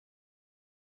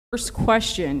First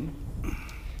question.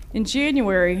 In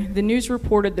January, the news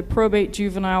reported the Probate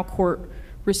Juvenile Court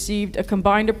received a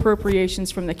combined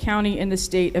appropriations from the county and the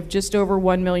state of just over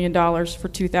 $1 million for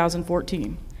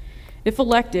 2014. If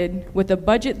elected, with a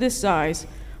budget this size,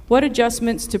 what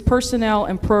adjustments to personnel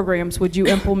and programs would you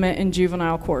implement in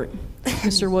juvenile court?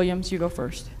 Mr. Williams, you go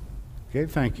first. Okay,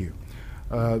 thank you.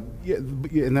 Yeah,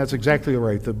 and that's exactly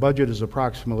right. The budget is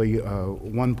approximately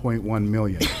 $1.1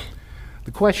 million. The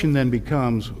question then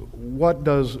becomes, what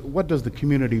does the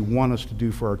community want us to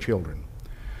do for our children?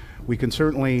 We can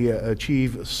certainly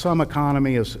achieve some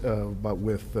economy but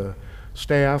with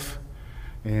staff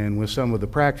and with some of the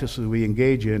practices we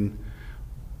engage in,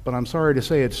 but I'm sorry to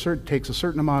say it takes a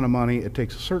certain amount of money, it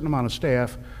takes a certain amount of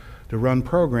staff to run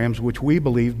programs which we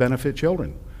believe benefit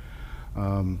children.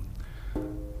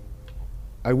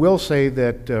 I will say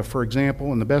that, for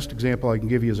example, and the best example I can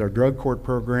give you is our drug court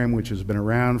program, which has been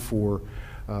around for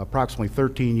approximately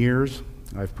 13 years.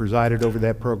 I've presided over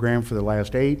that program for the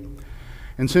last 8.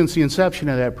 And since the inception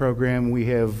of that program, we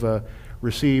have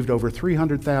received over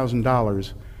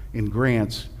 $300,000 in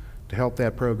grants to help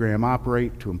that program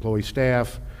operate, to employ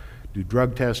staff, do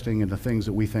drug testing, and the things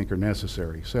that we think are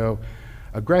necessary. So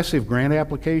aggressive grant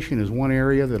application is one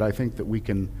area that I think that we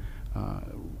can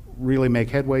really make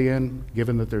headway in,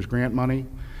 given that there's grant money.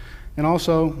 And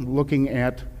also looking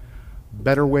at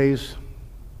better ways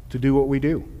to do what we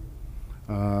do.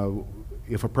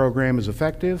 If a program is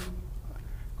effective,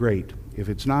 great. If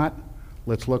it's not,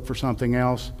 let's look for something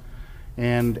else.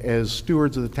 And as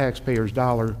stewards of the taxpayer's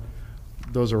dollar,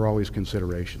 those are always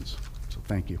considerations. So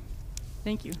thank you.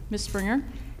 Thank you. Ms. Springer?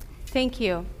 Thank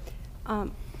you.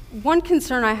 One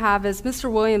concern I have is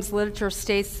Mr. Williams' literature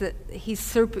states that he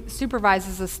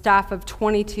supervises a staff of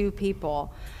 22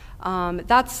 people.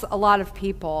 That's a lot of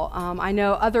people. I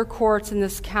know other courts in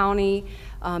this county,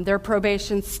 their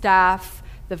probation staff,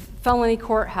 the felony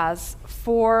court has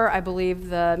 4, I believe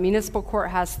the municipal court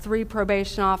has 3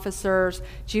 probation officers,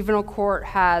 juvenile court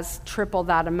has triple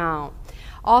that amount.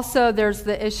 Also, there's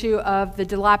the issue of the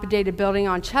dilapidated building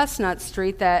on Chestnut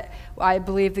Street that I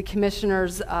believe the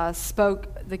commissioners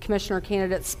the commissioner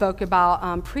candidate spoke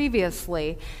about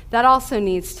previously. That also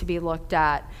needs to be looked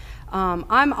at.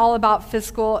 I'm all about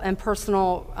fiscal and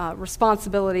personal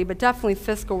responsibility, but definitely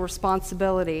fiscal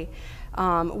responsibility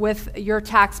with your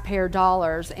taxpayer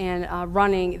dollars and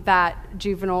running that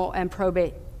juvenile and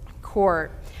probate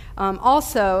court.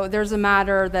 Also, there's a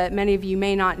matter that many of you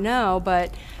may not know,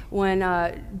 but when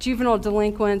juvenile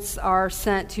delinquents are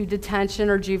sent to detention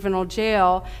or juvenile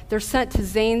jail, they're sent to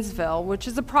Zanesville, which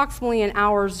is approximately an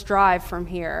hour's drive from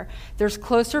here. There's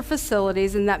closer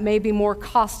facilities, and that may be more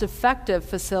cost-effective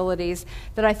facilities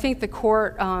that I think the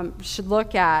court should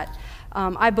look at.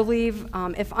 I believe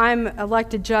if I'm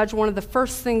elected judge, one of the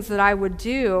first things that I would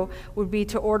do would be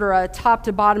to order a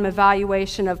top-to-bottom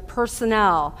evaluation of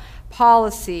personnel,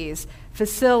 policies,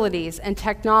 facilities, and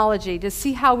technology to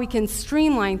see how we can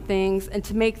streamline things and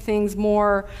to make things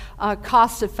more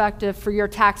cost-effective for your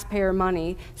taxpayer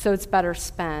money so it's better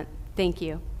spent. Thank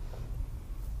you.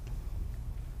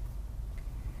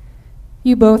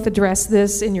 You both addressed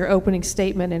this in your opening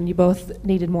statement, and you both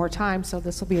needed more time, so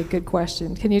this will be a good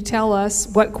question. Can you tell us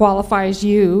what qualifies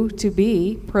you to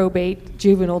be probate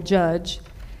juvenile judge?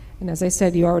 And as I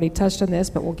said, you already touched on this,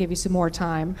 but we'll give you some more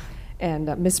time.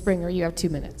 And Ms. Springer, you have 2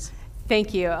 minutes.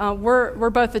 Thank you. We're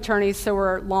both attorneys, so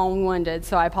we're long-winded,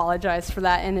 so I apologize for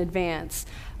that in advance.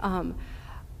 I'm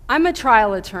a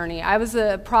trial attorney. I was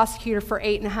a prosecutor for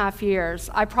 8.5 years.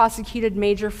 I prosecuted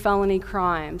major felony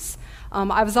crimes.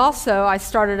 I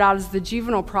started out as the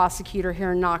juvenile prosecutor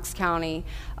here in Knox County.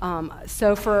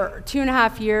 So for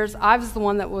 2.5 years, I was the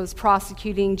one that was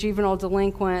prosecuting juvenile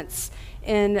delinquents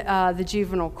in the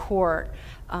juvenile court.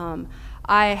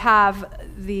 I have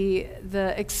the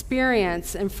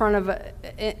experience in front of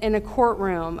in a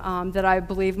courtroom that I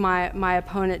believe my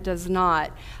opponent does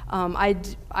not.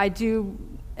 I do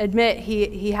admit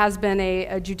he has been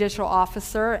a judicial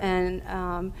officer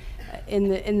and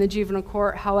in the juvenile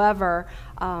court. However,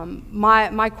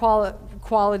 my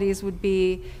qualities would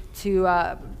be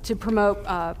to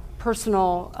promote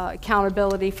personal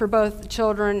accountability for both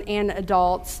children and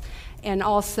adults, and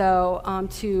also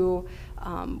to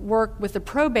work with the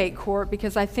probate court,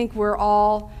 because I think we're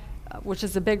all, which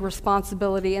is a big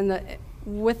responsibility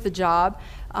with the job,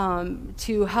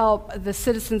 to help the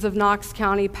citizens of Knox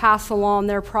County pass along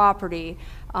their property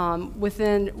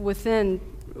within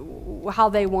how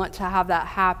they want to have that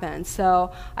happen.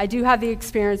 So I do have the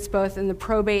experience both in the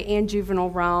probate and juvenile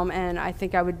realm, and I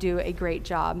think I would do a great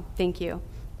job. Thank you.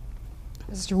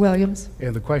 Mr. Williams?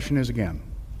 And the question is again?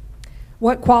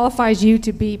 What qualifies you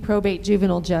to be probate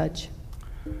juvenile judge?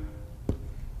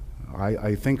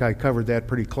 I think I covered that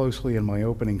pretty closely in my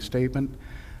opening statement.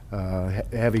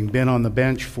 Having been on the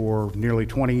bench for nearly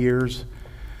 20 years,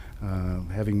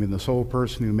 having been the sole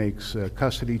person who makes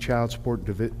custody, child support,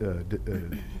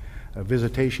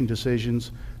 visitation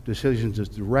decisions that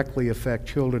directly affect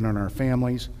children and our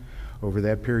families over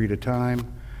that period of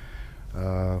time.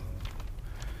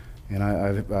 And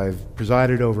I've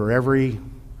presided over every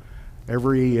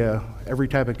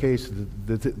type of case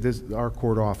that our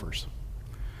court offers.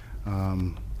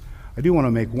 I do want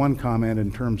to make one comment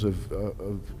in terms of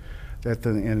that,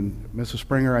 and Mrs.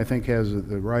 Springer, I think, has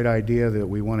the right idea that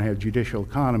we want to have judicial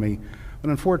economy, but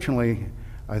unfortunately,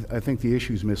 I think the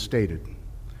issue is misstated.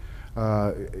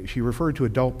 She referred to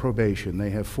adult probation.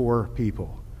 They have 4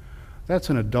 people. That's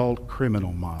an adult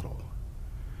criminal model.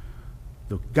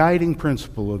 The guiding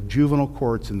principle of juvenile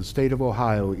courts in the state of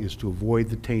Ohio is to avoid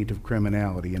the taint of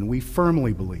criminality, and we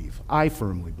firmly believe, I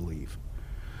firmly believe,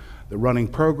 that running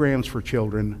programs for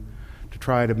children to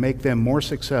try to make them more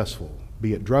successful,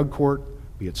 be it drug court,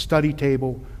 be it study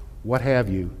table, what have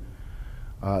you,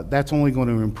 that's only going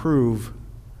to improve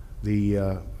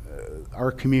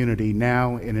our community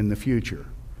now and in the future.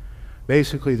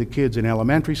 Basically, the kids in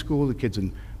elementary school, the kids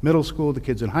in middle school, the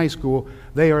kids in high school,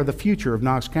 they are the future of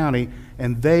Knox County,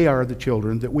 and they are the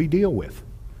children that we deal with.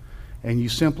 And you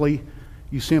simply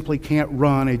can't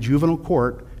run a juvenile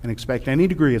court and expect any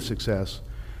degree of success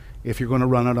if you're going to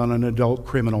run it on an adult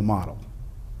criminal model.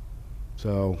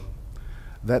 So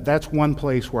that's one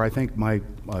place where I think my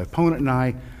opponent and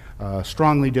I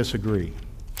strongly disagree.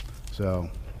 So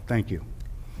thank you.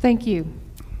 Thank you.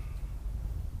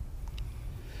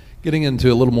 Getting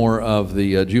into a little more of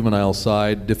the juvenile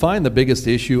side, define the biggest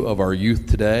issue of our youth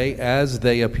today as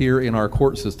they appear in our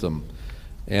court system.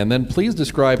 And then please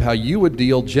describe how you would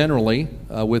deal generally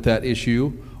with that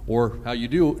issue, or how you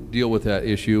do deal with that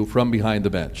issue from behind the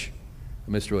bench.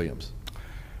 Mr. Williams.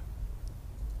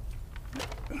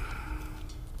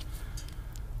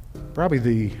 Probably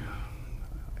the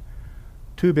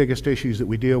 2 biggest issues that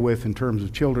we deal with in terms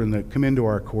of children that come into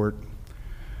our court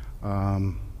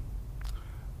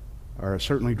are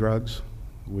certainly drugs,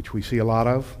 which we see a lot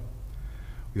of.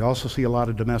 We also see a lot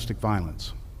of domestic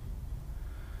violence.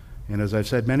 And as I've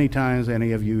said many times,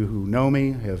 any of you who know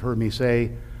me have heard me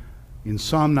say, in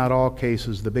some, not all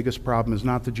cases, the biggest problem is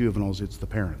not the juveniles, it's the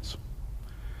parents.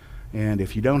 And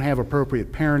if you don't have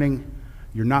appropriate parenting,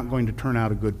 you're not going to turn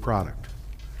out a good product,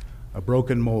 a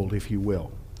broken mold, if you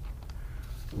will.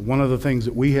 One of the things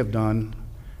that we have done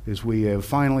is we have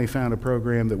finally found a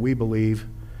program that we believe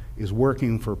is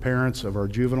working for parents of our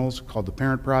juveniles called the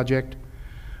Parent Project.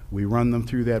 We run them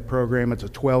through that program. It's a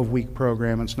 12-week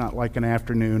program. It's not like an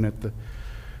afternoon at the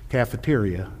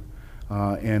cafeteria.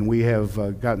 And we have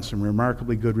gotten some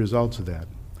remarkably good results of that.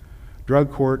 Drug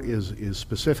court is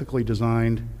specifically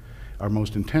designed, our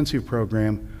most intensive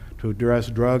program, to address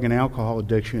drug and alcohol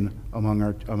addiction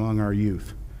among our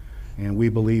youth. And we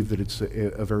believe that it's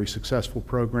a very successful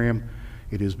program.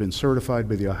 It has been certified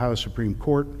by the Ohio Supreme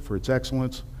Court for its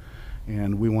excellence,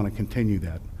 and we want to continue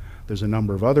that. There's a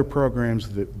number of other programs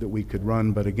that we could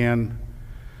run, but again,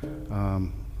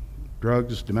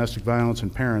 drugs, domestic violence,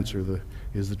 and parents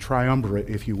is the triumvirate,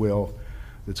 if you will,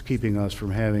 that's keeping us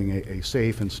from having a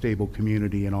safe and stable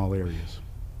community in all areas.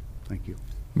 Thank you.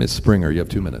 Ms. Springer, you have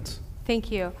 2 minutes.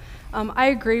 Thank you. I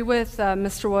agree with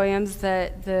Mr. Williams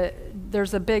that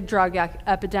there's a big drug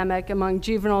epidemic among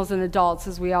juveniles and adults,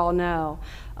 as we all know.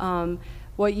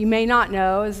 What you may not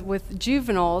know is with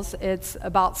juveniles, it's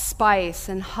about spice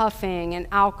and huffing and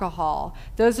alcohol.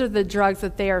 Those are the drugs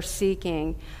that they are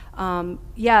seeking.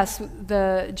 Yes,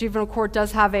 the juvenile court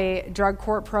does have a drug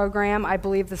court program. I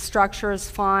believe the structure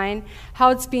is fine. How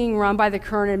it's being run by the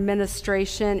current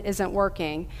administration isn't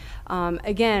working.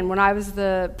 Again, when I was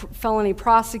the felony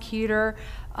prosecutor,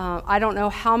 I don't know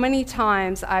how many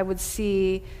times I would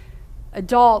see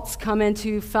adults come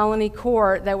into felony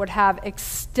court that would have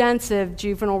extensive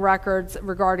juvenile records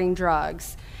regarding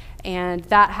drugs. And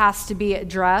that has to be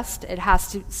addressed.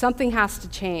 Something has to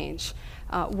change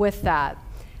with that.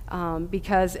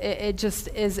 Because it just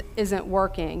isn't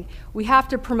working. We have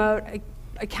to promote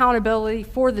accountability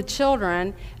for the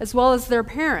children as well as their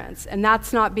parents, and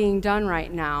that's not being done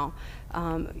right now.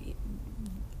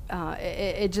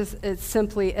 It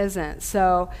simply isn't.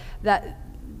 So that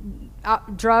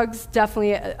drugs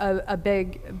definitely a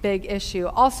big issue.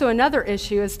 Also, another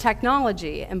issue is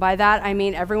technology, and by that I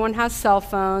mean everyone has cell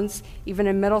phones, even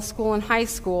in middle school and high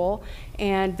school,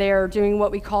 and they're doing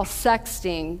what we call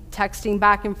sexting, texting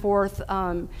back and forth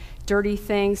dirty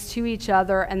things to each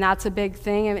other, and that's a big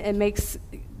thing. It makes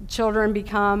children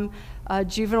become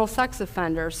juvenile sex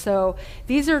offenders. So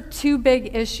these are two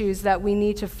big issues that we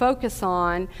need to focus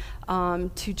on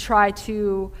to try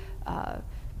to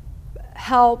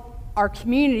help our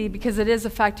community, because it is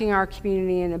affecting our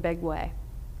community in a big way.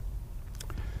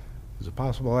 Is it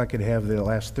possible I could have the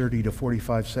last 30 to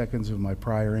 45 seconds of my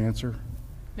prior answer?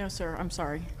 No, sir, I'm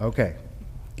sorry. Okay.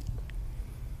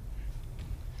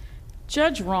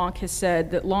 Judge Ronk has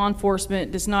said that law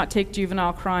enforcement does not take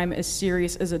juvenile crime as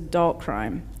serious as adult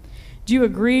crime. Do you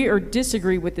agree or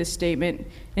disagree with this statement,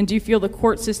 and do you feel the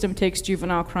court system takes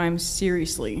juvenile crime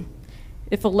seriously?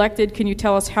 If elected, can you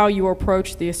tell us how you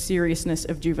approach the seriousness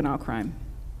of juvenile crime?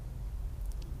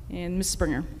 And Ms.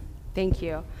 Springer. Thank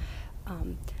you.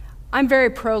 I'm very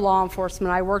pro-law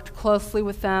enforcement. I worked closely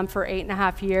with them for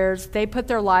 8.5 years. They put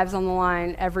their lives on the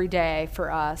line every day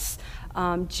for us.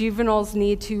 Juveniles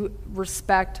need to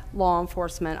respect law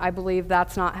enforcement. I believe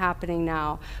that's not happening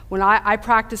now. When I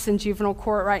practice in juvenile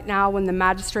court right now, when the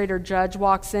magistrate or judge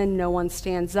walks in, no one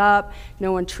stands up,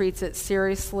 no one treats it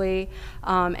seriously,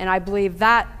 and I believe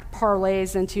that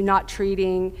parlays into not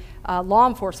treating law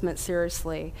enforcement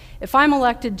seriously. If I'm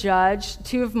elected judge,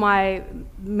 two of my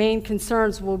main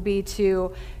concerns will be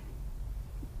to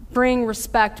bring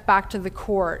respect back to the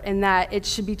court, and that it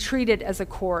should be treated as a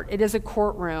court. It is a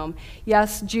courtroom.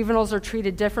 Yes, juveniles are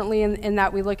treated differently in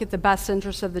that we look at the best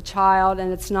interest of the child,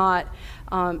 and it's not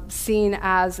seen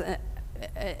as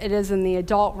it is in the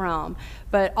adult realm.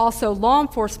 But also, law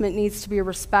enforcement needs to be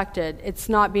respected. It's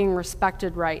not being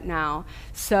respected right now.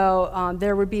 So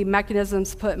there would be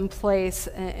mechanisms put in place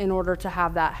in order to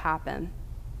have that happen.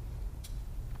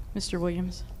 Mr.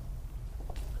 Williams.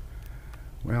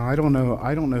 Well, I don't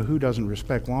know who doesn't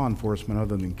respect law enforcement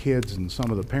other than kids and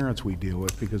some of the parents we deal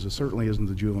with, because it certainly isn't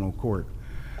the juvenile court.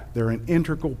 They're an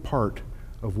integral part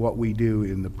of what we do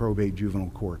in the probate juvenile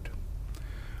court.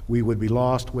 We would be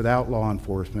lost without law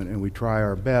enforcement, and we try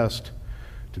our best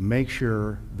to make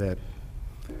sure that,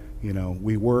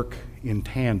 we work in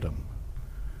tandem,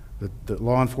 that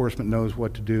law enforcement knows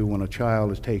what to do when a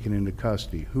child is taken into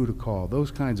custody, who to call,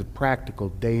 those kinds of practical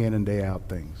day in and day out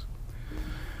things.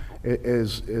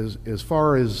 As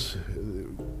far as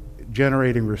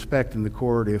generating respect in the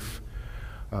court, if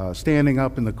standing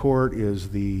up in the court is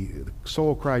the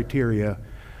sole criteria,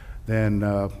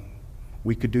 then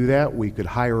we could do that. We could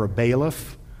hire a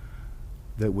bailiff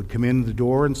that would come in the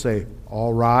door and say,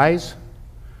 "All rise,"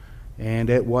 and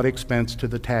at what expense to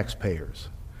the taxpayers.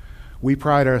 We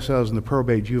pride ourselves in the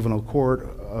probate juvenile court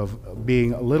of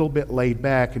being a little bit laid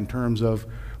back in terms of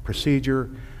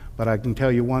procedure. But I can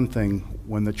tell you one thing,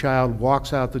 when the child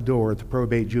walks out the door at the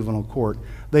probate juvenile court,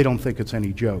 they don't think it's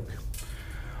any joke.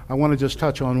 I want to just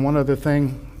touch on one other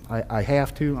thing. I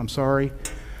have to, I'm sorry.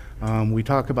 We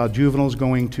talk about juveniles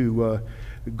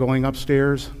going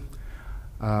upstairs.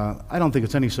 I don't think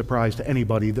it's any surprise to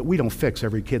anybody that we don't fix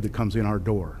every kid that comes in our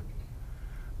door.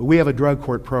 But we have a drug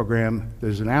court program.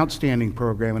 There's an outstanding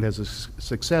program. It has a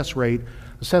success rate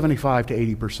of 75 to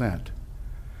 80%.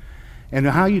 And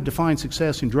how you define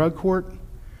success in drug court?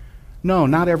 No,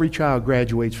 not every child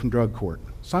graduates from drug court.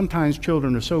 Sometimes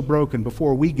children are so broken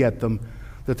before we get them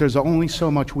that there's only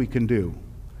so much we can do.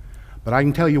 But I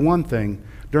can tell you one thing,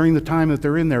 during the time that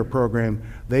they're in their program,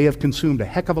 they have consumed a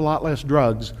heck of a lot less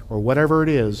drugs, or whatever it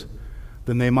is,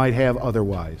 than they might have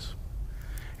otherwise.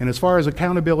 And as far as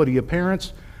accountability of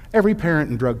parents, every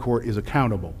parent in drug court is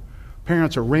accountable.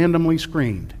 Parents are randomly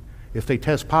screened. If they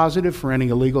test positive for any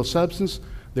illegal substance,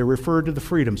 they're referred to the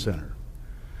Freedom Center.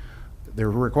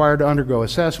 They're required to undergo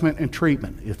assessment and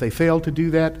treatment. If they fail to do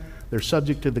that, they're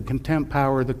subject to the contempt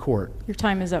power of the court. Your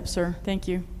time is up, sir. Thank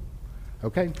you.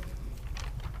 Okay.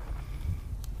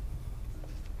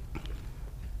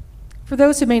 For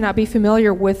those who may not be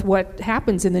familiar with what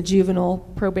happens in the juvenile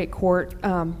probate court,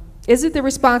 is it the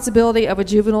responsibility of a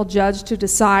juvenile judge to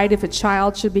decide if a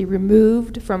child should be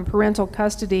removed from parental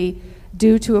custody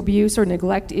due to abuse or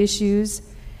neglect issues?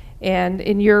 And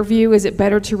in your view, is it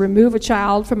better to remove a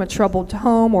child from a troubled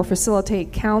home or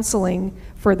facilitate counseling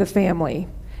for the family?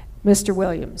 Mr.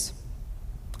 Williams.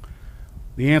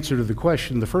 The answer to the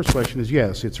first question is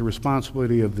yes. It's a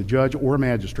responsibility of the judge or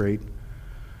magistrate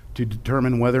to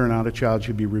determine whether or not a child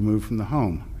should be removed from the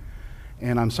home.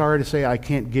 And I'm sorry to say I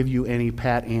can't give you any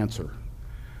pat answer.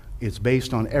 It's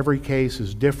based on every case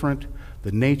is different,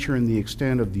 the nature and the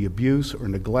extent of the abuse or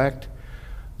neglect,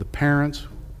 the parents,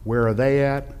 where are they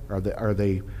at? Are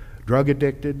they drug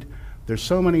addicted? There's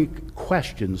so many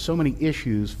questions, so many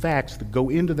issues, facts that go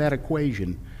into that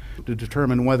equation to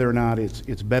determine whether or not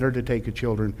it's better to take a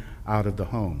children out of the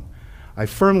home. I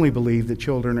firmly believe that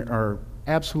children are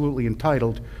absolutely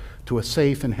entitled to a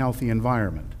safe and healthy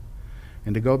environment.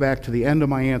 And to go back to the end of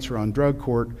my answer on drug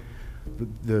court,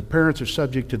 The parents are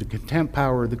subject to the contempt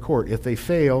power of the court. If they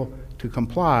fail to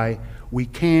comply, we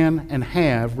can and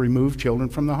have removed children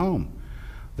from the home.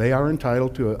 They are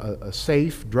entitled to a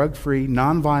safe, drug-free,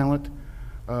 nonviolent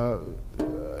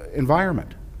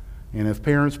environment. And if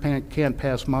parents can't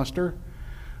pass muster,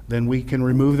 then we can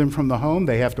remove them from the home.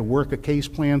 They have to work a case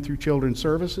plan through Children's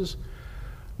Services.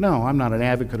 No, I'm not an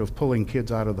advocate of pulling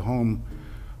kids out of the home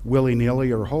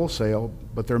willy-nilly or wholesale,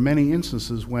 but there are many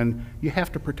instances when you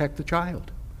have to protect the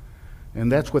child.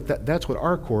 And that's what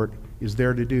our court is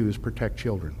there to do, is protect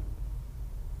children.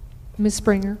 Ms.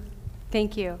 Springer?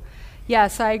 Thank you.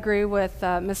 Yes, I agree with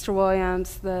Mr.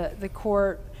 Williams. The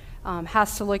court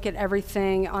has to look at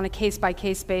everything on a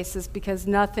case-by-case basis because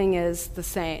nothing is the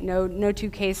same. No two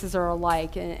cases are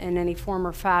alike in any form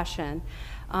or fashion.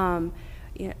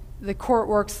 The court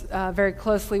works very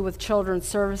closely with Children's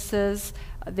Services.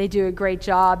 They do a great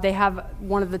job. They have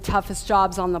one of the toughest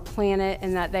jobs on the planet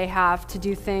in that they have to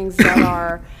do things that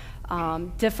are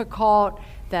difficult,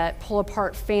 that pull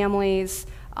apart families,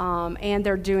 and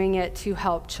they're doing it to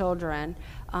help children.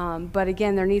 But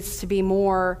again, there needs to be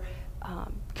more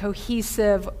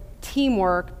cohesive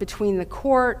teamwork between the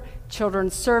court,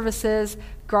 Children's Services,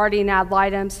 guardian ad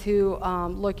litems who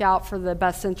look out for the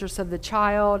best interests of the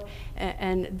child,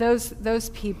 and those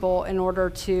people in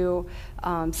order to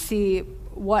see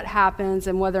what happens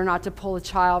and whether or not to pull a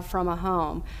child from a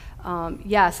home.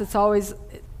 Yes, it's always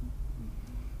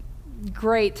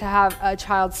great to have a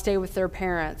child stay with their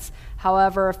parents.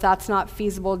 However, if that's not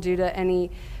feasible due to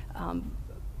any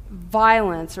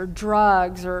violence or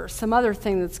drugs or some other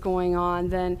thing that's going on,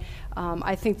 then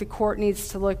I think the court needs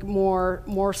to look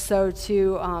more so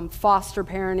to foster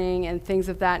parenting and things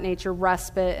of that nature,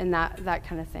 respite and that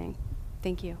kind of thing.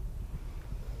 Thank you.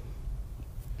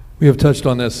 We have touched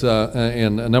on this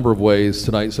in a number of ways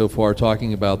tonight so far,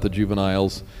 talking about the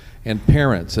juveniles and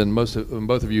parents, and both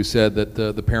of you said that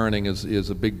the parenting is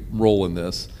a big role in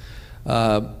this.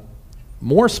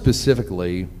 More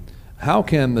specifically, how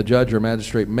can the judge or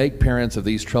magistrate make parents of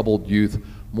these troubled youth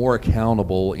more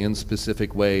accountable in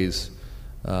specific ways?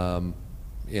 And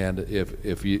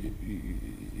if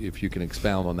you can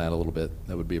expound on that a little bit,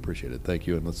 that would be appreciated. Thank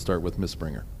you. And let's start with Ms.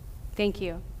 Springer. Thank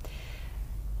you.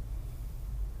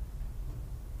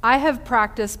 I have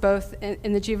practiced both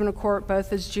in the juvenile court,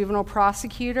 both as juvenile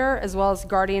prosecutor as well as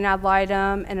guardian ad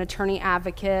litem and attorney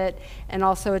advocate, and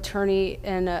also attorney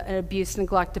in an abuse,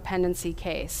 neglect, dependency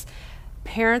case.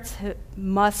 Parents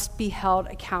must be held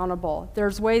accountable.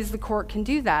 There's ways the court can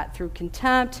do that, through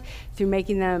contempt, through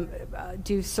making them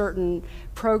do certain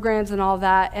programs and all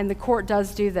that, and the court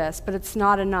does do this, but it's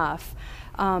not enough.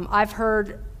 I've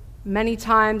heard many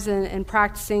times in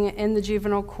practicing in the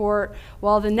juvenile court,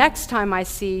 well, the next time I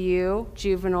see you,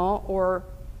 juvenile, or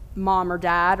mom or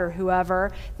dad or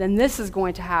whoever, then this is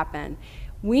going to happen.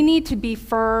 We need to be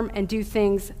firm and do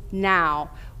things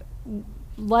now.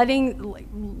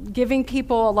 Giving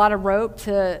people a lot of rope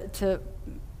to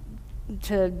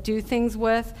do things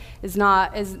with is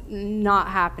not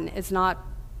happening. It's not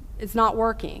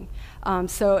working.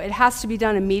 So it has to be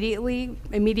done immediately,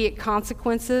 immediate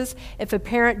consequences. If a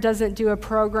parent doesn't do a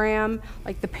program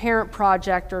like the Parent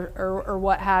Project or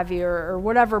what have you, or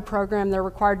whatever program they're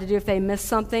required to do, if they miss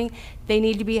something, they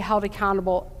need to be held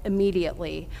accountable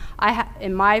immediately.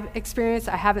 In my experience,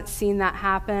 I haven't seen that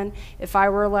happen. If I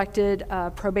were elected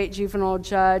probate juvenile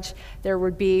judge, there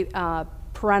would be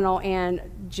parental and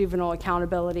juvenile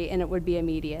accountability, and it would be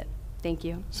immediate. Thank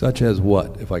you. Such as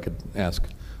what, if I could ask?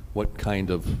 What kind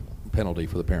of penalty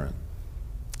for the parent?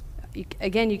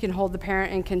 Again, you can hold the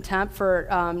parent in contempt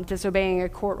for disobeying a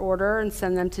court order and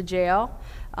send them to jail,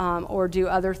 or do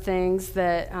other things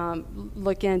that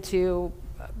look into,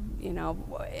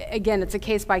 again, it's a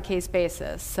case-by-case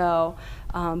basis. So,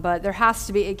 but there has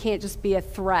to be, it can't just be a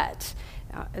threat.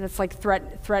 It's like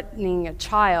threatening a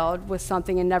child with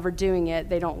something and never doing it.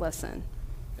 They don't listen.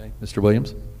 Okay. Mr.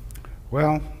 Williams?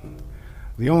 Well,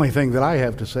 the only thing that I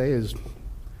have to say is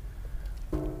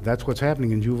that's what's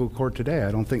happening in juvenile court today.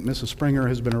 I don't think Mrs. Springer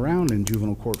has been around in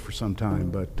juvenile court for some time,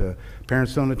 but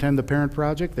parents don't attend the Parent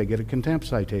Project, they get a contempt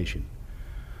citation.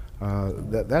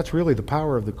 That's really the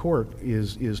power of the court,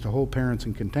 is to hold parents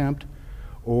in contempt,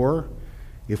 or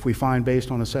if we find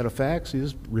based on a set of facts,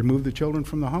 is remove the children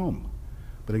from the home.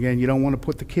 But again, you don't want to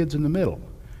put the kids in the middle.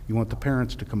 You want the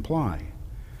parents to comply.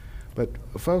 But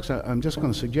folks, I'm just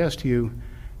going to suggest to you,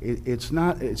 it's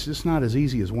just not as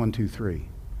easy as 1, 2, 3.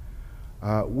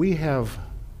 We have,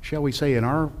 shall we say, in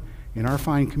our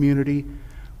fine community,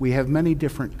 we have many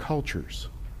different cultures.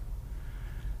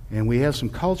 And we have some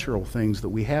cultural things that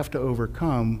we have to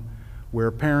overcome,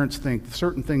 where parents think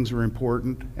certain things are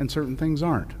important and certain things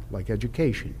aren't, like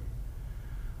education.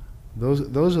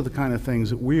 Those are the kind of things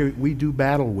that we do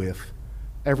battle with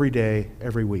every day,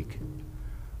 every week.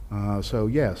 So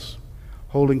yes,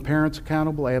 holding parents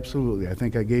accountable, absolutely. I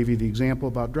think I gave you the example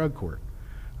about drug court.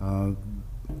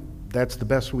 That's the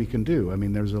best we can do. I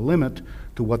mean, there's a limit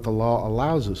to what the law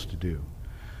allows us to do.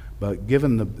 But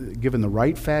given the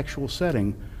right factual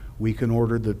setting, we can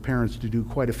order the parents to do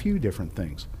quite a few different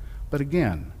things. But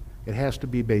again, it has to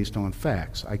be based on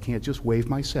facts. I can't just wave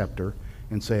my scepter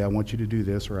and say, I want you to do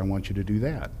this or I want you to do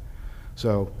that.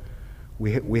 So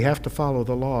we have to follow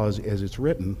the laws as it's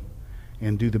written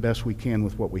and do the best we can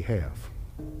with what we have.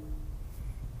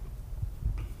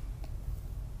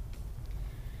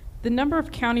 The number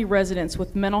of county residents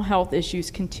with mental health issues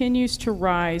continues to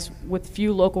rise with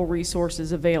few local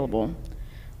resources available.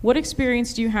 What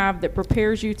experience do you have that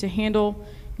prepares you to handle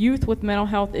youth with mental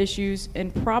health issues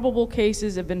and probable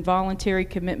cases of involuntary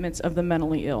commitments of the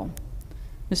mentally ill?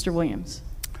 Mr. Williams.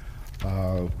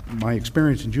 My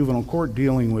experience in juvenile court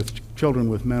dealing with children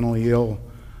with mentally ill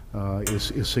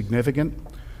is significant.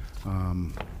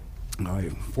 I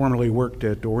formerly worked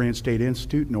at Orient State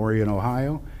Institute in Orient,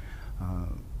 Ohio.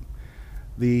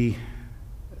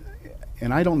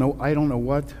 And I don't know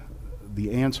what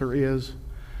the answer is.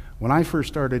 When I first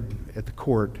started at the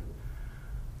court,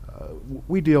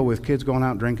 we deal with kids going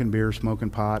out drinking beer, smoking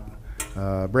pot,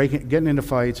 getting into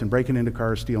fights and breaking into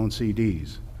cars, stealing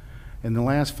CDs. In the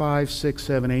last 5, 6,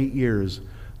 7, 8 years,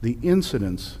 the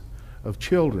incidence of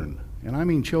children, and I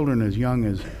mean children as young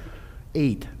as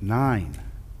 8, 9,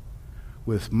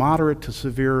 with moderate to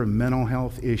severe mental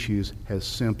health issues has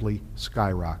simply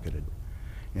skyrocketed.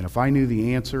 And if I knew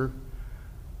the answer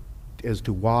as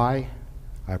to why,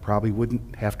 I probably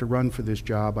wouldn't have to run for this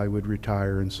job. I would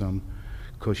retire in some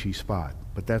cushy spot.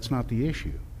 But that's not the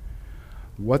issue.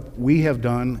 What we have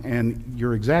done, and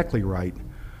you're exactly right,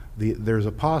 there's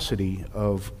a paucity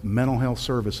of mental health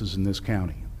services in this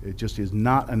county. It just is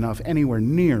not enough, anywhere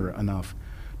near enough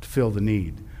to fill the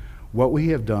need. What we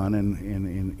have done,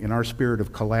 in our spirit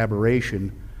of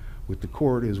collaboration with the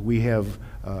court, is we have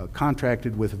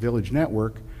contracted with a Village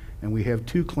Network, and we have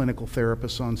 2 clinical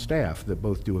therapists on staff that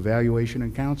both do evaluation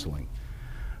and counseling.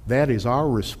 That is our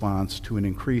response to an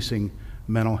increasing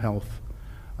mental health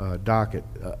docket.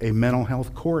 A mental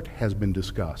health court has been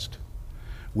discussed.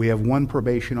 We have 1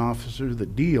 probation officer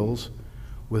that deals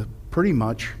with pretty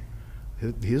much,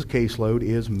 his caseload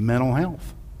is mental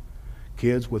health.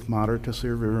 Kids with moderate to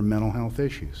severe mental health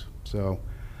issues. So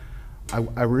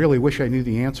I really wish I knew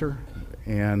the answer,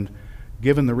 and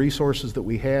given the resources that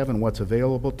we have and what's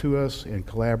available to us and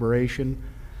collaboration,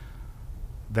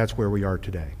 that's where we are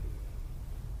today.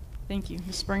 Thank you.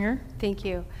 Ms. Springer? Thank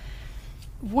you.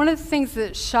 One of the things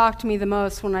that shocked me the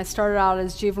most when I started out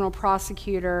as juvenile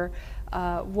prosecutor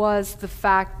was the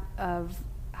fact of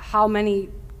how many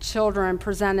children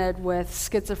presented with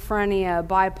schizophrenia,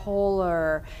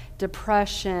 bipolar,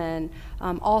 depression,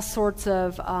 all sorts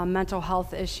of mental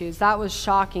health issues. That was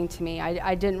shocking to me.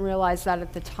 I didn't realize that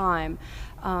at the time.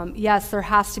 Yes, there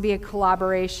has to be a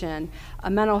collaboration. A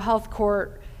mental health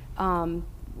court,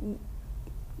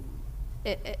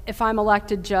 if I'm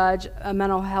elected judge, a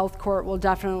mental health court will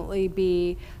definitely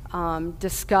be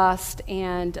discussed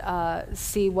and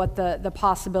see what the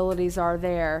possibilities are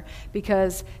there,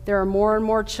 because there are more and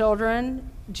more children,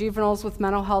 juveniles with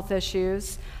mental health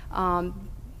issues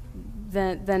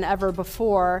than ever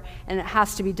before, and it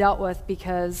has to be dealt with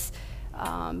because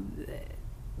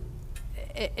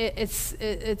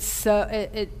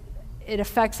it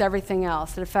affects everything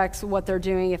else. It affects what they're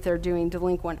doing, if they're doing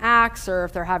delinquent acts, or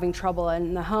if they're having trouble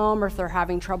in the home, or if they're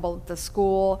having trouble at the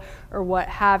school, or what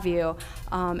have you.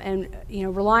 And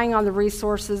relying on the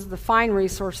resources, the fine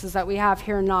resources that we have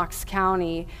here in Knox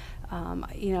County,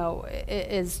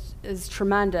 is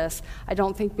tremendous. I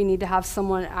don't think we need to have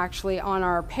someone actually on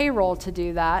our payroll to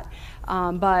do that,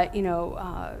 but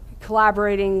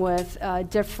collaborating with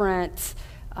different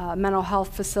mental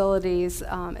health facilities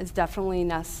is definitely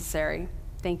necessary.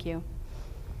 Thank you.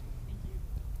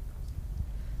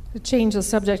 To change the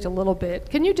subject a little bit,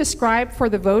 can you describe for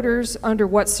the voters under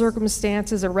what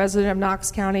circumstances a resident of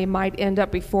Knox County might end up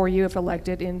before you if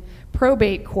elected in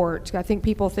probate court? I think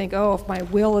people think, oh, if my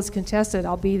will is contested,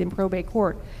 I'll be in probate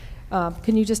court.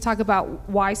 Can you just talk about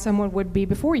why someone would be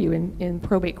before you in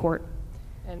probate court?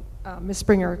 And Ms.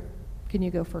 Springer, can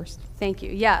you go first? Thank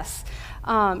you. Yes.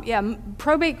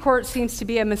 Probate court seems to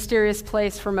be a mysterious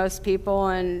place for most people,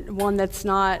 and one that's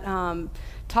not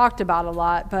talked about a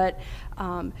lot. But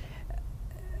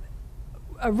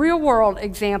a real-world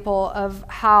example of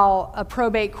how a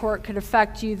probate court could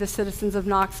affect you, the citizens of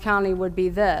Knox County, would be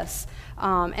this.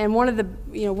 And one of the,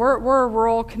 we're a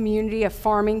rural community, a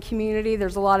farming community.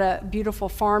 There's a lot of beautiful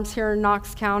farms here in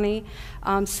Knox County.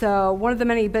 So one of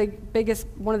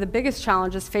the biggest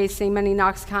challenges facing many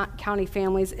Knox County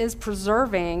families is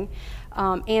preserving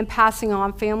and passing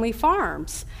on family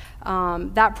farms.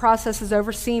 That process is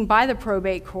overseen by the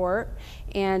probate court,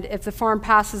 and if the farm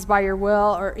passes by your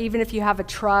will, or even if you have a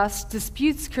trust,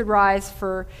 disputes could rise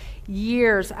for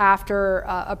years after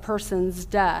a person's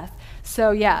death.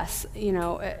 So yes,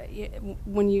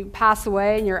 when you pass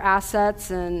away and your assets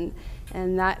and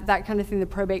that kind of thing, the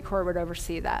probate court would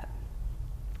oversee that.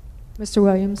 Mr.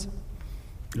 Williams?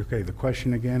 Okay, the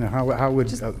question again, how would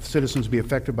citizens be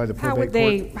affected by the probate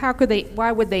court?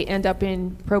 Why would they end up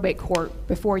in probate court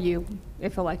before you,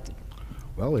 if elected?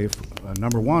 Well, if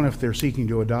number one, if they're seeking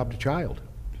to adopt a child.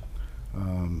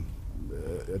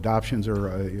 Adoptions are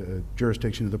a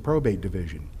jurisdiction of the probate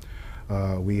division.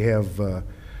 We have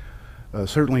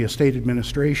certainly estate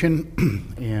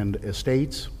administration and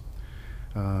estates,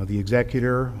 the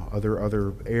executor,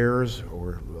 other heirs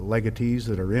or legatees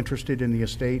that are interested in the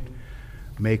estate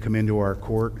may come into our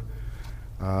court.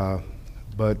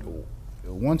 But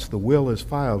once the will is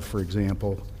filed, for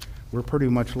example, we're pretty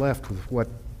much left with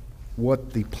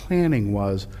what the planning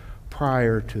was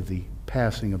prior to the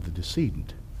passing of the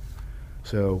decedent.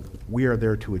 So we are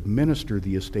there to administer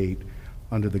the estate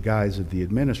under the guise of the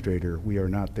administrator. We are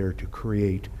not there to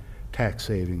create tax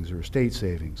savings or estate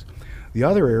savings. The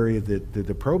other area that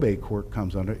the probate court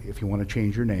comes under, if you want to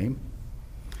change your name,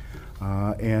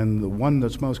 and the one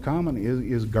that's most common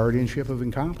is guardianship of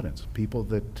incompetence. People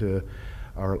that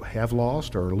have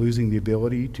lost or are losing the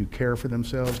ability to care for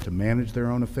themselves, to manage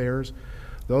their own affairs.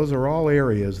 Those are all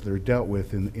areas that are dealt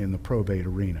with in the probate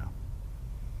arena.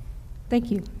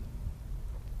 Thank you.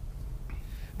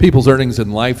 People's earnings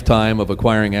and lifetime of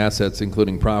acquiring assets,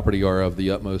 including property, are of the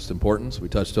utmost importance. We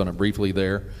touched on it briefly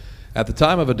there. At the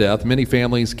time of a death, many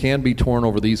families can be torn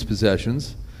over these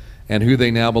possessions and who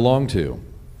they now belong to.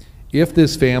 If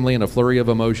this family, in a flurry of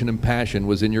emotion and passion,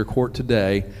 was in your court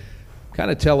today,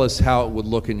 kind of tell us how it would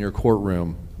look in your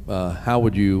courtroom. How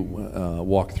would you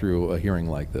walk through a hearing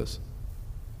like this?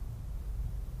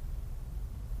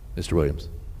 Mr. Williams.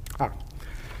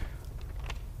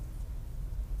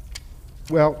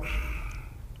 Well,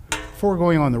 before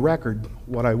going on the record,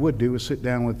 what I would do is sit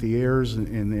down with the heirs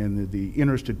and the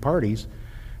interested parties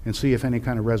and see if any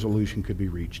kind of resolution could be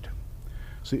reached.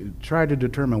 Try to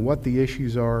determine what the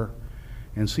issues are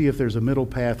and see if there's a middle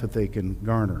path that they can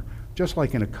garner. Just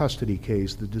like in a custody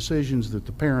case, the decisions that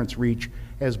the parents reach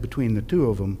as between the two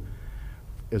of them,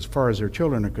 as far as their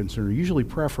children are concerned, are usually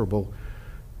preferable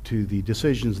to the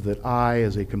decisions that I,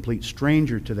 as a complete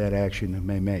stranger to that action,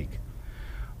 may make.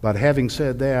 But having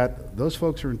said that, those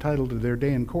folks are entitled to their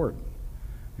day in court.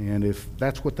 And if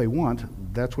that's what they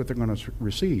want, that's what they're going to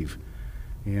receive.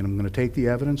 And I'm going to take the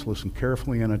evidence, listen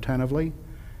carefully and attentively,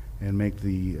 and make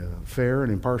the fair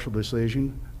and impartial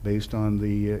decision based on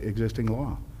the existing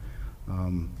law.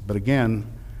 But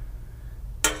again,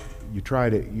 you try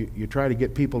to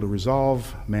get people to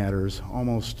resolve matters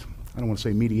almost, I don't want to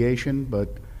say mediation, but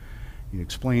you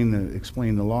explain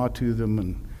the law to them,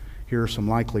 and here are some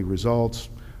likely results.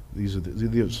 These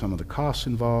are some of the costs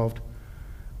involved.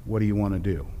 What do you want to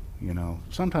do?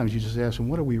 Sometimes you just ask them,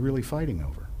 what are we really fighting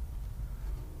over?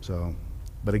 So,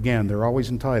 but again, they're always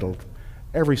entitled.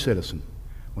 Every citizen,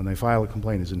 when they file a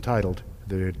complaint, is entitled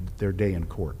to their day in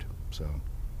court. So,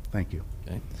 thank you.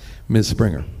 Okay. Ms.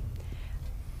 Springer.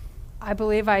 I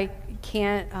believe I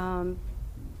can't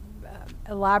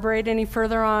elaborate any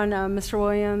further on Mr.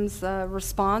 Williams'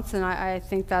 response, and I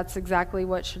think that's exactly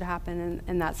what should happen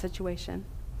in that situation.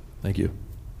 Thank you.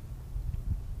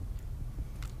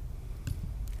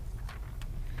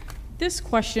 This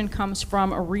question comes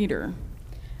from a reader.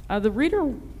 The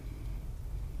reader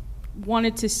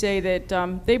wanted to say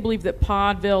that they believe that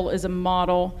Podville is a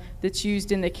model that's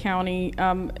used in the county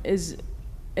is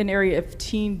an area of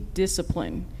teen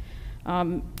discipline.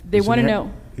 They want to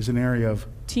know... Is an area of...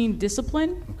 Teen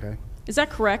discipline? Okay. Is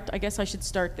that correct? I guess I should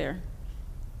start there.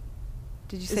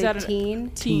 Did you say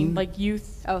teen? Teen, like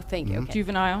youth. Oh, thank you. Okay.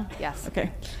 Juvenile? Yes.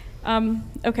 Okay.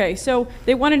 Okay, so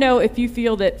they want to know if you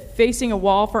feel that facing a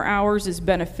wall for hours is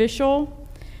beneficial,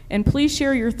 and please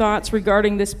share your thoughts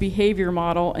regarding this behavior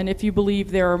model, and if you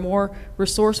believe there are more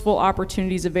resourceful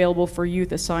opportunities available for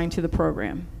youth assigned to the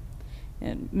program.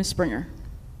 And Ms. Springer.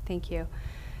 Thank you.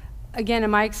 Again, in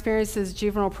my experience as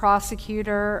juvenile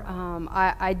prosecutor,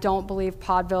 I don't believe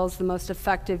Podville is the most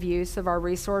effective use of our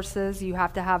resources. You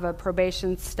have to have a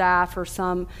probation staff or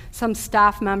some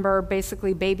staff member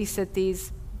basically babysit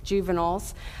these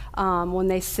juveniles when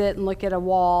they sit and look at a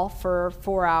wall for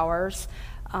 4 hours.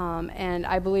 And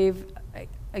I believe,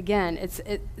 again,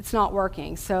 it's not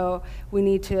working. So we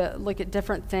need to look at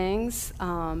different things,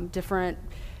 different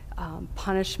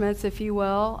punishments, if you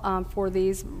will, for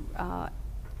these,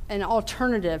 an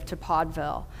alternative to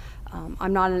Podville.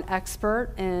 I'm not an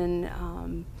expert in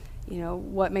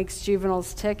what makes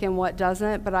juveniles tick and what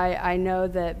doesn't, but I know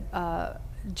that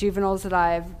juveniles that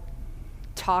I've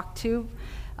talked to,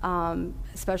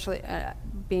 especially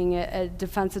being a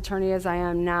defense attorney as I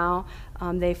am now,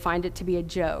 they find it to be a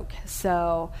joke.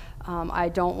 So I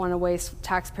don't want to waste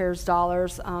taxpayers'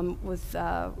 dollars with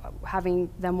having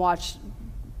them watch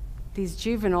these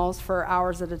juveniles for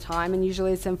hours at a time, and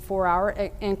usually it's in 4-hour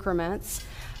increments.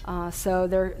 So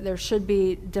there should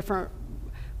be different,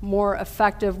 more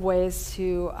effective ways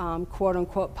to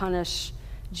quote-unquote punish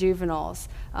juveniles.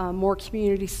 More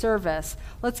community service.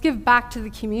 Let's give back to the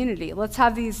community. Let's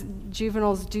have these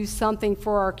juveniles do something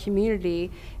for our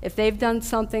community. If they've done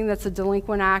something that's a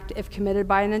delinquent act, if committed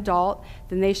by an adult,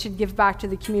 then they should give back to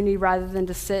the community rather than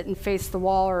to sit and face the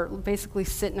wall or basically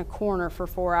sit in a corner for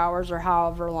 4 hours or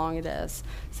however long it is.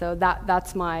 So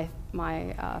that's my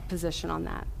position on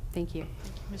that. Thank you.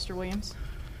 Mr. Williams?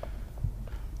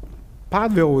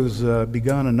 Podville was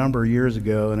begun a number of years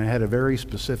ago, and it had a very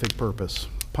specific purpose: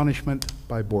 punishment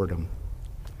by boredom.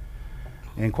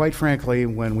 And quite frankly,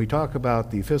 when we talk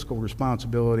about the fiscal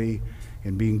responsibility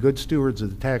and being good stewards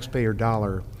of the taxpayer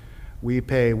dollar, we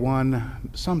pay one,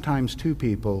 sometimes two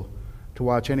people to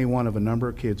watch any one of a number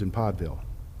of kids in Podville.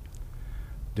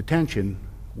 Detention,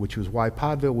 which was why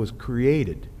Podville was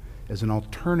created as an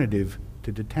alternative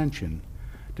to detention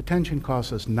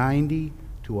costs us $90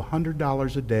 to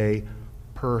 $100 a day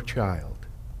per child.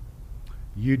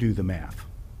 You do the math.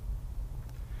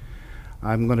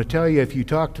 I'm going to tell you, if you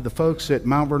talk to the folks at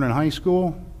Mount Vernon High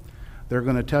School, they're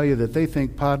going to tell you that they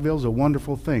think Podville's a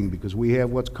wonderful thing because we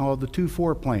have what's called the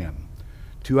 2-4 plan.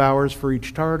 2 hours for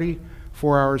each tardy,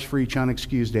 4 hours for each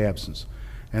unexcused absence.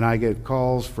 And I get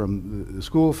calls from the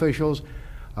school officials.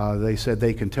 They said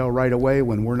they can tell right away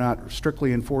when we're not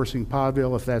strictly enforcing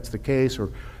Podville, if that's the case,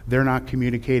 or they're not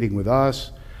communicating with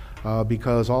us,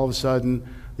 because all of a sudden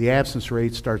the absence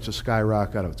rate starts to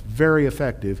skyrocket. It's very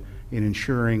effective in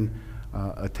ensuring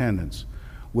attendance.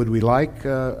 Would we like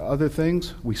other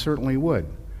things? We certainly would.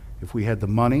 If we had the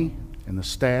money and the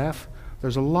staff,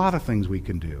 there's a lot of things we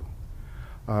can do.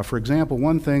 For example,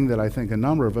 one thing that I think a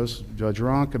number of us, Judge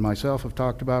Ronk and myself, have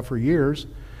talked about for years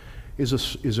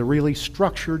is a really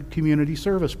structured community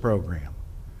service program.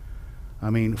 I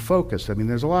mean, focused. I mean,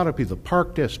 there's a lot of people, the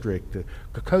Park District, the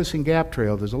Cocosing Gap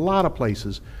Trail, there's a lot of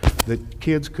places that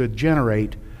kids could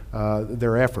generate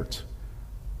their efforts.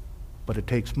 But it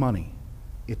takes money.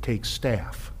 It takes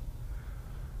staff.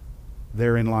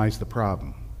 Therein lies the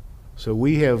problem. So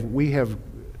we have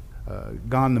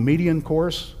gone the median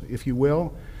course, if you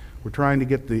will. We're trying to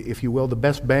get the, if you will, the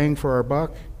best bang for our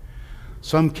buck.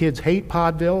 Some kids hate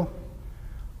Podville.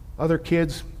 Other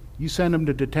kids, you send them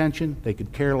to detention, they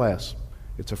could care less.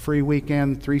 It's a free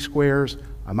weekend, 3 squares,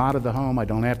 I'm out of the home, I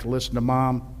don't have to listen to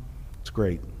mom. It's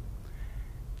great.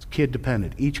 It's kid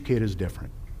dependent. Each kid is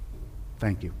different.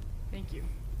 Thank you. Thank you.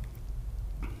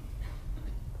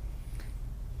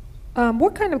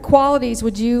 What kind of qualities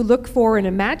would you look for in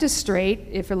a magistrate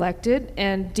if elected,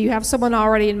 and do you have someone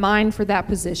already in mind for that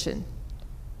position?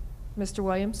 Mr.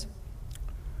 Williams?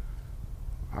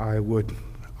 I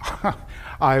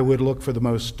would look for the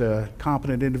most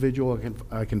competent individual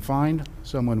I can find,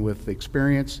 someone with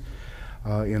experience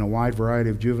in a wide variety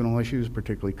of juvenile issues,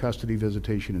 particularly custody,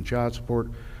 visitation, and child support,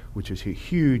 which is a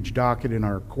huge docket in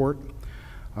our court.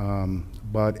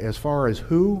 But as far as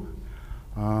who,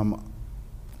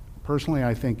 personally,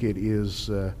 I think it is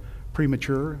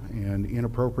premature and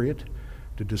inappropriate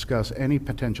to discuss any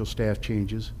potential staff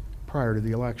changes prior to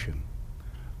the election.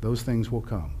 Those things will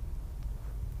come.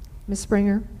 Ms.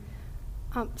 Springer?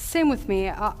 Same with me.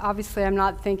 Obviously, I'm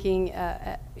not thinking,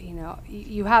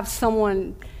 you have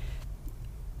someone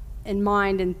in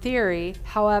mind in theory.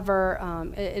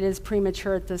 However, it is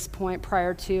premature at this point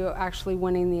prior to actually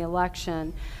winning the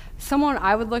election. Someone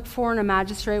I would look for in a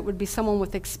magistrate would be someone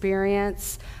with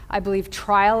experience. I believe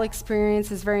trial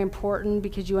experience is very important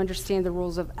because you understand the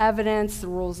rules of evidence, the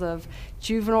rules of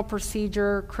juvenile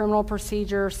procedure, criminal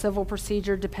procedure, civil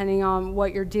procedure, depending on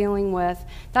what you're dealing with.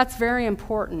 That's very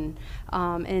important.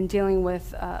 in dealing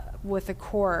with the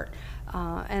court.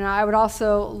 And I would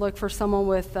also look for someone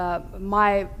with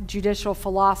my judicial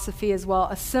philosophy as well,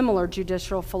 a similar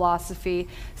judicial philosophy,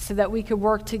 so that we could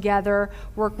work together,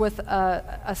 work with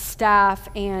a staff,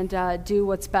 and do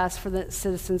what's best for the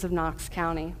citizens of Knox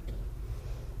County.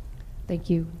 Thank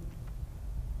you.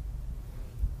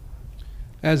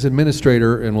 As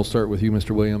administrator, and we'll start with you,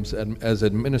 Mr. Williams, as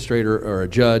administrator or a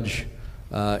judge,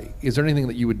 is there anything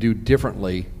that you would do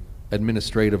differently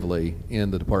administratively in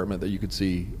the department that you could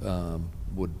see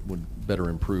would better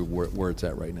improve where it's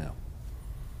at right now?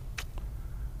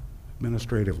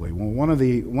 Administratively, well,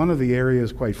 one of the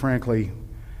areas, quite frankly,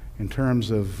 in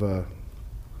terms of,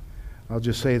 I'll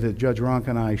just say that Judge Ronk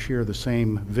and I share the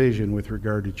same vision with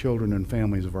regard to children and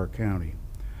families of our county.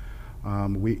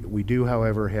 We do,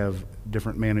 however, have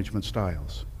different management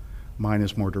styles. Mine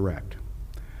is more direct.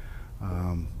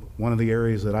 One of the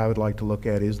areas that I would like to look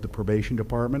at is the probation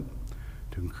department,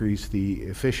 to increase the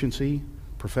efficiency,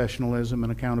 professionalism,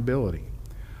 and accountability.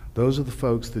 Those are the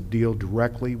folks that deal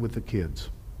directly with the kids.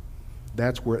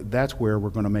 That's where we're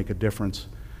going to make a difference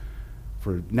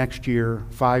for next year,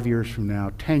 5 years from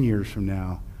now, 10 years from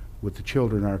now, with the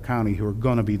children in our county who are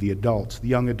going to be the adults, the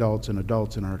young adults and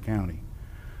adults in our county.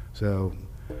 So,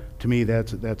 to me,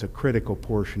 that's a critical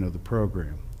portion of the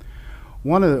program.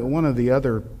 One of the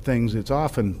other things that's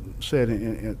often said,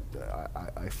 and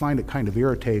I find it kind of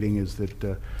irritating, is that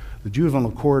the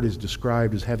juvenile court is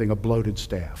described as having a bloated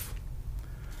staff.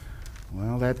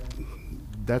 Well,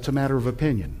 that's a matter of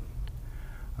opinion.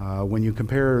 When you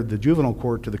compare the juvenile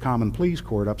court to the common pleas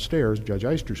court upstairs, Judge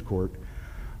Eister's court,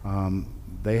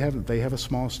 they have a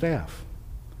small staff,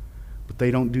 but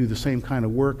they don't do the same kind of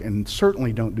work, and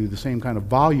certainly don't do the same kind of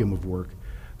volume of work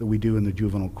that we do in the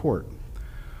juvenile court.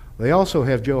 They also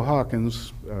have Joe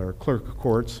Hawkins, our clerk of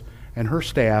courts, and her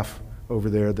staff over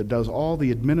there that does all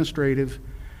the administrative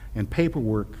and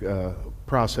paperwork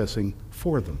processing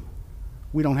for them.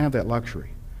 We don't have that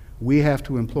luxury. We have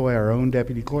to employ our own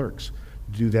deputy clerks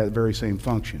to do that very same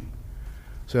function.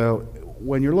 So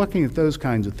when you're looking at those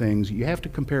kinds of things, you have to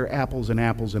compare apples and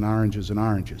apples and oranges and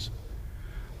oranges.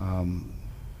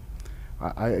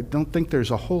 I don't think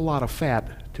there's a whole lot of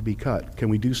fat to be cut. Can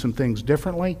we do some things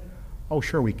differently? Oh,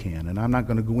 sure we can, and I'm not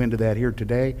going to go into that here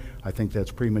today. I think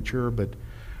that's premature, but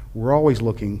we're always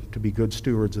looking to be good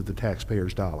stewards of the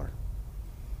taxpayer's dollar.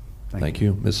 Thank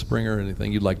you. Ms. Springer,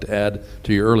 anything you'd like to add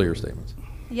to your earlier statements?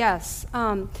 Yes.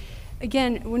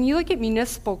 Again, when you look at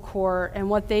municipal court and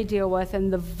what they deal with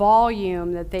and the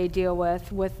volume that they deal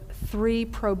with 3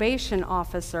 probation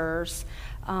officers,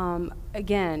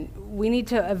 again, we need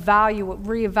to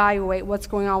reevaluate what's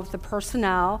going on with the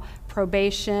personnel,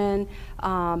 probation,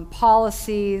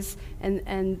 policies,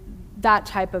 and that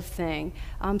type of thing.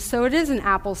 So it is an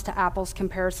apples to apples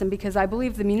comparison, because I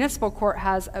believe the municipal court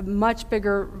has a much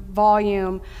bigger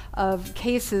volume of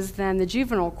cases than the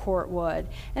juvenile court would.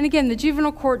 And again, the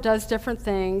juvenile court does different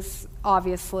things,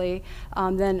 obviously,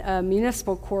 than a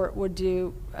municipal court would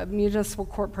do, a municipal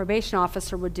court probation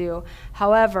officer would do.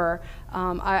 However,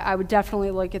 I would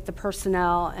definitely look at the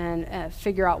personnel and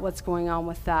figure out what's going on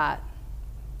with that.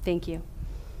 Thank you.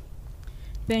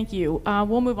 Thank you.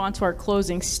 We'll move on to our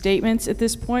closing statements at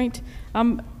this point.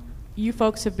 You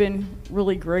folks have been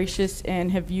really gracious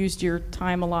and have used your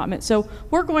time allotment. So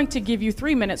we're going to give you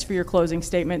 3 minutes for your closing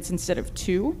statements instead of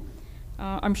 2.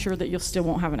 I'm sure that you still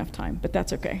won't have enough time, but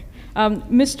that's okay.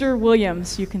 Mr.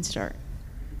 Williams, you can start.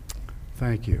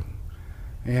 Thank you.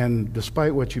 And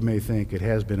despite what you may think, it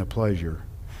has been a pleasure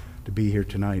to be here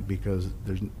tonight, because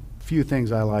there's few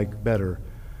things I like better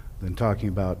than talking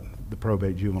about the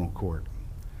probate juvenile court.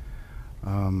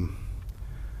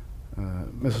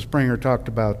 Mrs. Springer talked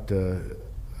about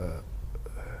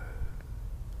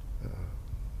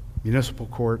municipal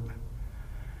court,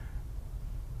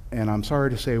 and I'm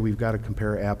sorry to say we've got to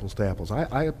compare apples to apples.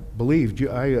 I believe,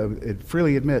 I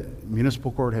freely admit,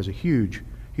 municipal court has a huge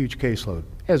caseload,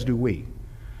 as do we.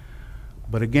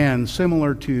 But again,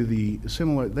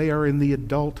 they are in the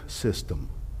adult system.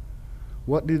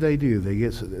 What do?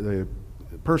 The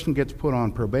person gets put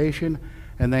on probation,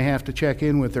 and they have to check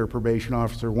in with their probation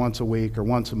officer once a week or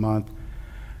once a month,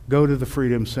 go to the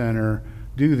Freedom Center,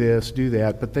 do this, do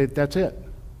that, but that's it.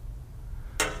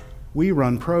 We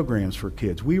run programs for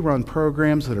kids. We run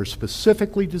programs that are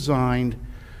specifically designed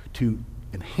to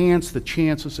enhance the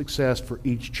chance of success for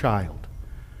each child.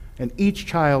 And each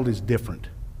child is different.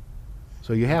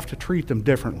 So you have to treat them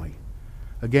differently.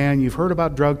 Again, you've heard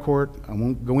about drug court. I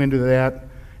won't go into that.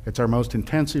 It's our most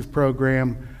intensive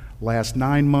program. Lasts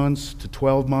 9 months to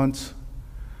 12 months,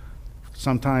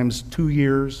 sometimes 2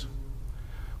 years.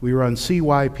 We run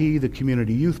CYP, the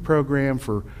Community Youth Program,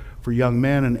 for for young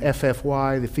men, and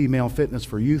FFY, the Female Fitness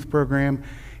for Youth program.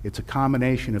 It's a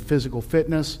combination of physical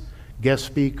fitness, guest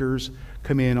speakers,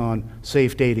 come in on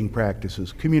safe dating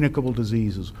practices, communicable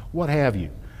diseases, what have you,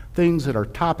 things that are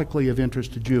topically of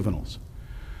interest to juveniles.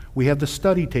 We have the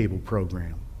study table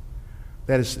program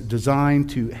that is designed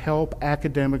to help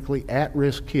academically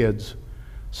at-risk kids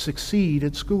succeed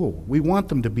at school. We want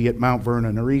them to be at Mount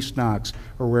Vernon or East Knox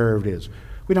or wherever it is.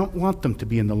 We don't want them to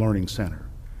be in the Learning Center.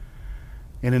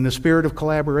 And in the spirit of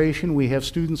collaboration, we have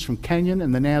students from Kenyon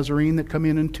and the Nazarene that come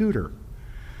in and tutor.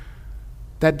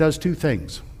 That does two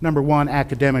things. Number one,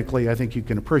 academically, I think you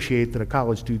can appreciate that a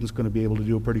college student's going to be able to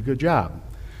do a pretty good job.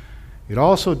 It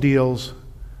also deals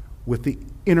with the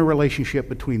interrelationship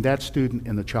between that student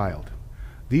and the child.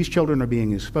 These children are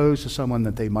being exposed to someone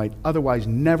that they might otherwise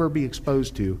never be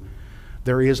exposed to.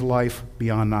 There is life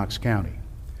beyond Knox County.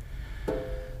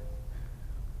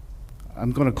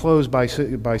 I'm going to close by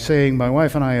saying my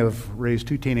wife and I have raised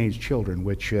two teenage children,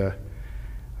 which I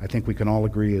think we can all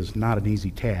agree is not an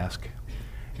easy task,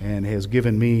 and has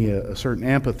given me a certain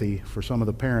empathy for some of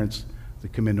the parents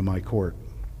that come into my court.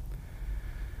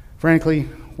 Frankly,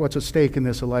 what's at stake in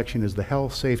this election is the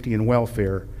health, safety, and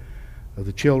welfare of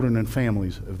the children and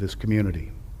families of this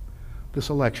community. This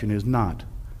election is not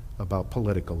about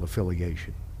political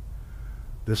affiliation.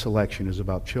 This election is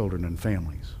about children and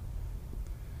families.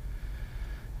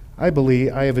 I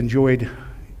believe I have enjoyed,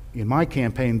 in my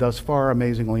campaign thus far,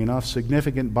 amazingly enough,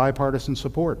 significant bipartisan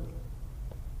support,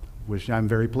 which I'm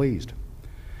very pleased.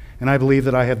 And I believe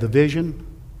that I have the vision,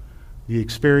 the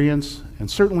experience, and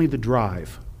certainly the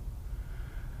drive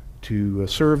to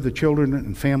serve the children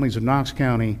and families of Knox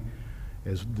County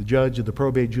as the judge of the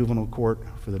Probate Juvenile Court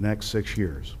for the next 6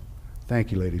 years.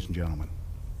 Thank you, ladies and gentlemen.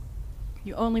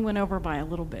 You only went over by a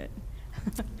little bit.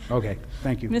 Okay,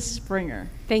 thank you. Ms. Springer.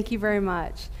 Thank you very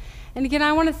much. And again,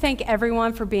 I want to thank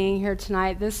everyone for being here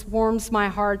tonight. This warms my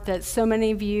heart that so many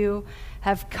of you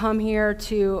have come here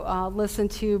to listen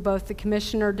to both the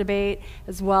commissioner debate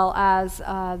as well as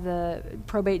the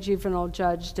probate juvenile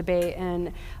judge debate,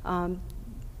 and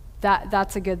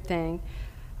that's a good thing.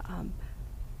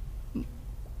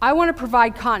 I want to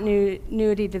provide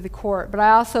continuity to the court, but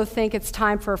I also think it's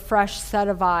time for a fresh set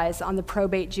of eyes on the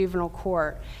probate juvenile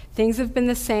court. Things have been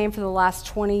the same for the last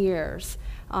 20 years.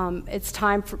 It's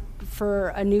time for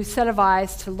a new set of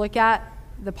eyes to look at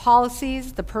the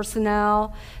policies, the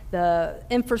personnel, the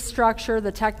infrastructure,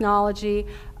 the technology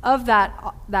of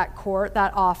that court,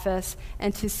 that office,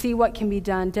 and to see what can be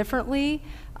done differently,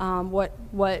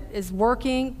 what is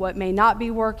working, what may not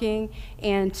be working,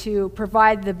 and to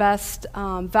provide the best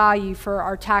value for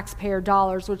our taxpayer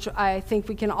dollars, which I think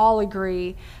we can all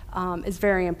agree is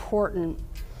very important.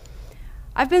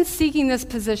 I've been seeking this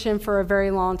position for a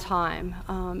very long time.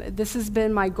 This has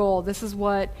been my goal. This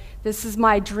is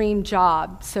my dream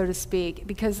job, so to speak,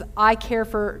 because I care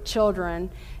for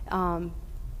children,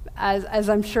 as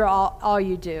I'm sure all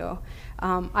you do.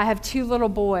 I have 2 little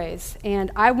boys,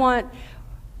 and I want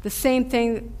the same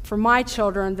thing for my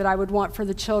children that I would want for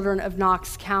the children of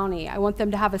Knox County. I want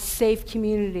them to have a safe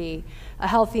community, a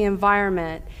healthy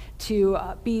environment, to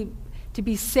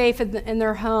be safe in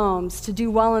their homes, to do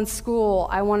well in school.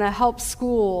 I want to help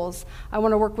schools. I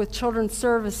want to work with children's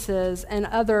services and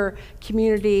other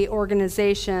community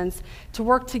organizations to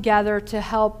work together to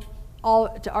help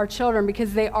our children,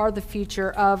 because they are the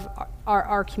future of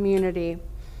our community.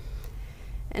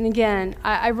 And again,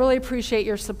 I really appreciate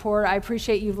your support. I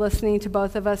appreciate you listening to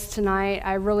both of us tonight.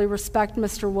 I really respect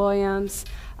Mr. Williams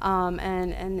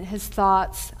and his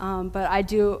thoughts, but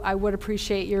I would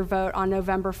appreciate your vote on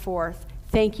November 4th.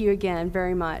 Thank you again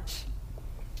very much.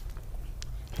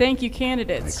 Thank you,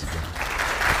 candidates. Thank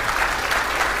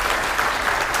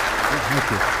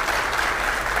you.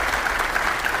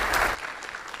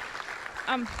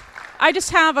 I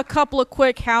just have a couple of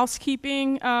quick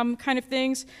housekeeping kind of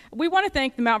things. We want to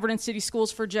thank the Mount Vernon City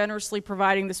Schools for generously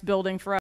providing this building for us.